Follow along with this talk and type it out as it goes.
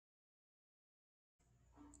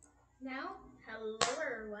Now, hello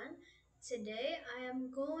everyone. Today I am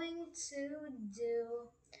going to do,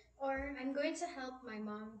 or I'm going to help my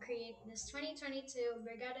mom create this 2022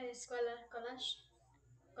 Brigada Eskwela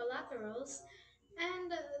collaterals.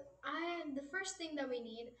 And the first thing that we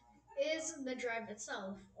need is the drive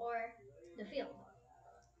itself, or the field.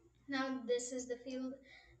 Now, this is the field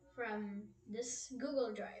from this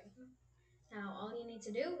Google Drive. Now, all you need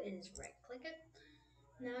to do is right click it.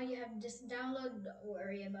 Now you have just download, don't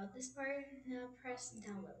worry about this part. Now press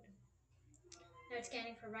download. Now it's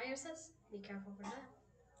scanning for viruses. Be careful for that.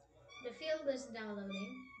 The field is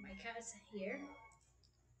downloading. My cat is here.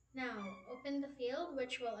 Now open the field,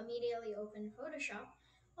 which will immediately open Photoshop.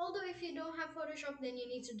 Although if you don't have Photoshop, then you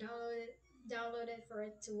need to download it for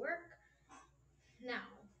it to work. Now,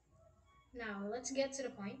 now let's get to the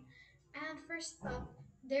point. And first up,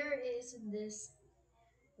 there is this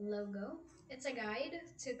logo. It's a guide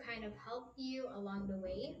to kind of help you along the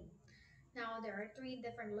way. Now there are three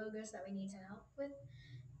different logos that we need to help with.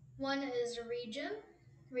 One is Region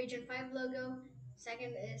 5 logo.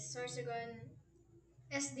 Second is Sorsogon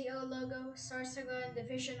SDO logo, Sorsogon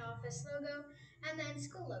Division Office logo, and then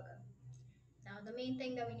school logo. Now, the main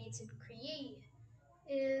thing that we need to create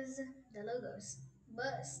is the logos.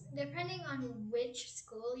 But depending on which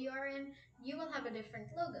school you are in, you will have a different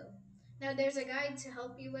logo. Now, there's a guide to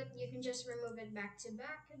help you with. You can just remove it back to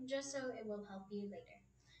back just so it will help you later.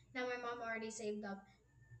 Now, my mom already saved up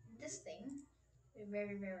this thing.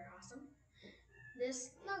 Very, very awesome.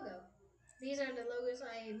 This logo. These are the logos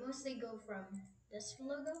I mostly go from this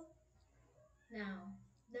logo. Now,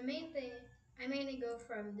 the main thing, I mainly go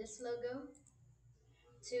from this logo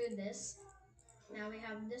to this. Now we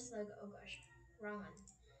have this logo. Oh gosh, wrong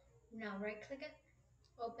one. Now right click it,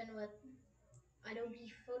 open with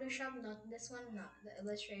Adobe Photoshop, not this one, not the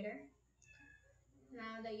Illustrator.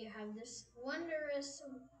 Now that you have this wondrous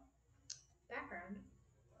background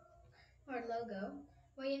or logo,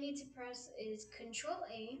 what you need to press is Control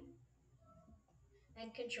A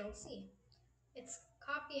and Control C. It's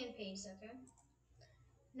copy and paste, okay?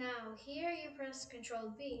 Now here you press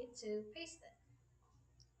Control V to paste it.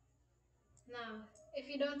 Now, if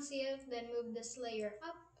you don't see it, then move this layer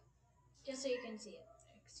up just so you can see it.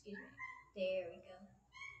 Excuse me. There we go.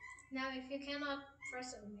 Now, if you cannot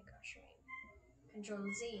press it, oh my gosh, right. Control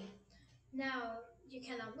Z. Now, you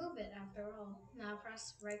cannot move it after all. Now,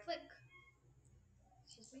 press right click.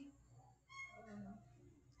 Excuse me.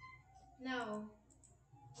 Now,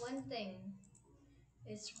 one thing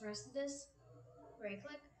is press this, right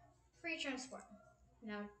click, free transform.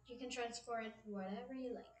 Now, you can transform it whatever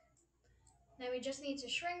you like. Now, we just need to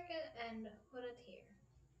shrink it and put it here.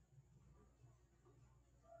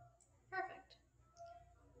 Perfect.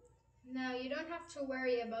 Now you don't have to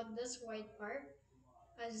worry about this white part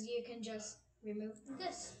as you can just remove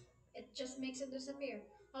this. It just makes it disappear.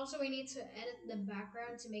 Also, we need to edit the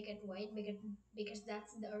background to make it white because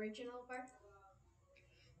that's the original part.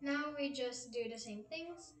 Now we just do the same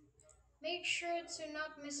things. Make sure to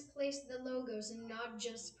not misplace the logos and not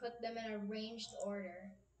just put them in arranged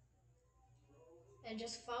order. And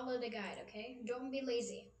just follow the guide, okay? Don't be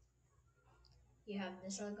lazy. You have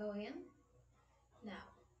this logo in. Now,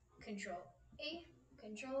 Control A,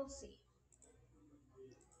 Control C.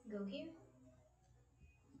 Go here,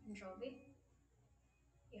 Control V.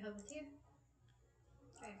 You have it here.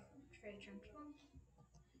 Try transform.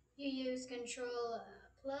 You use Control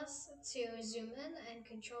plus to zoom in and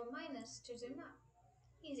Control minus to zoom out.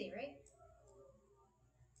 Easy, right?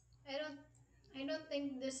 I don't I don't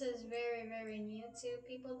think this is very new to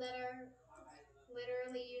people that are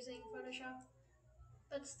literally using Photoshop,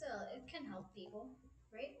 but still it can help people,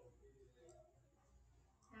 right?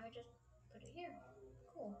 Now we just put it here.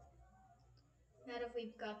 Cool. Now that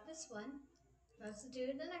we've got this one, let's do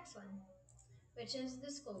the next one, which is the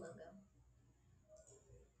school logo.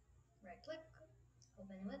 Right click,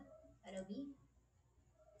 open with Adobe,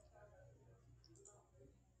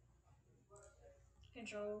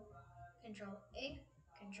 Control Control A,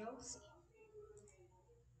 Control C.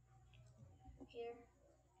 Here,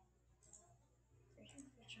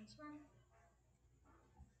 transform.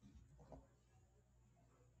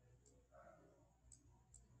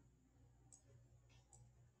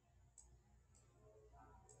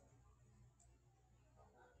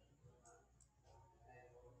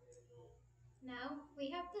 Now we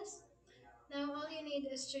have this. Now all you need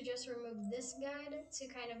is to just remove this guide to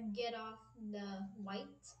kind of get off the white.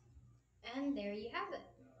 And there you have it.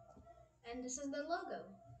 And this is the logo.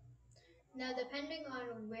 Now depending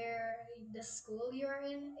on where the school you're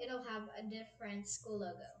in, it'll have a different school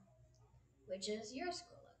logo, which is your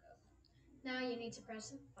school logo. Now you need to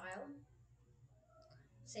press File,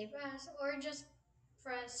 save as, or just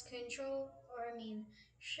press Control, or I mean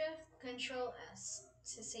Shift Control S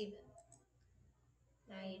to save it.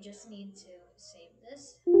 Now you just need to save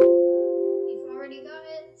this. We've already got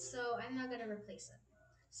it, so I'm not gonna replace it.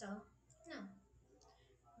 So, no.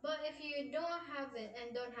 But if you don't have it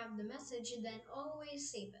and don't have the message, then always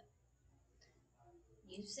save it.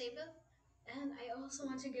 You save it. And I also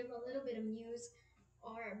want to give a little bit of news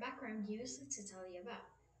or background news to tell you about.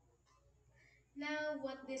 Now,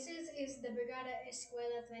 what this is the Brigada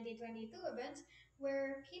Eskwela 2022 event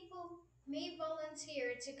where people may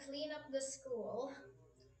volunteer to clean up the school,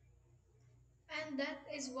 and that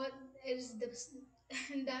is what is the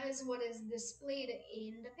and that is what is displayed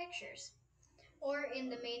in the pictures or in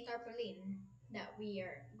the main tarpaulin that we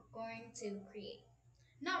are going to create.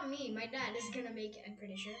 Not me, my dad is gonna make it, I'm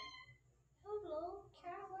pretty sure. Hello,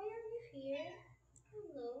 cat, why are you here?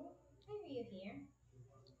 Hello, why are you here?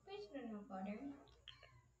 Please do not bother me.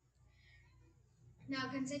 Now,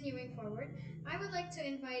 continuing forward, I would like to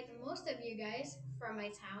invite most of you guys from my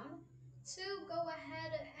town to go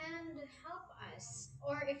ahead and help us,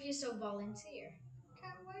 or if you so volunteer.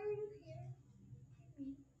 Cat, why are you here?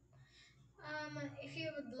 If you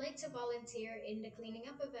would like to volunteer in the cleaning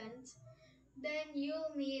up event, then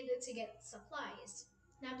you'll need to get supplies.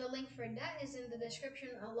 Now, the link for that is in the description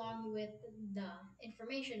along with the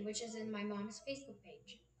information, which is in my mom's Facebook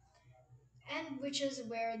page, and which is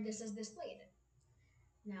where this is displayed.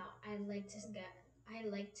 Now, I like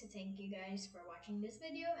to thank you guys for watching this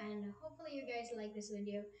video, and hopefully you guys like this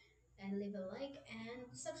video and leave a like and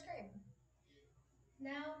subscribe.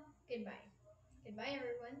 Now, goodbye. Goodbye,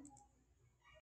 everyone.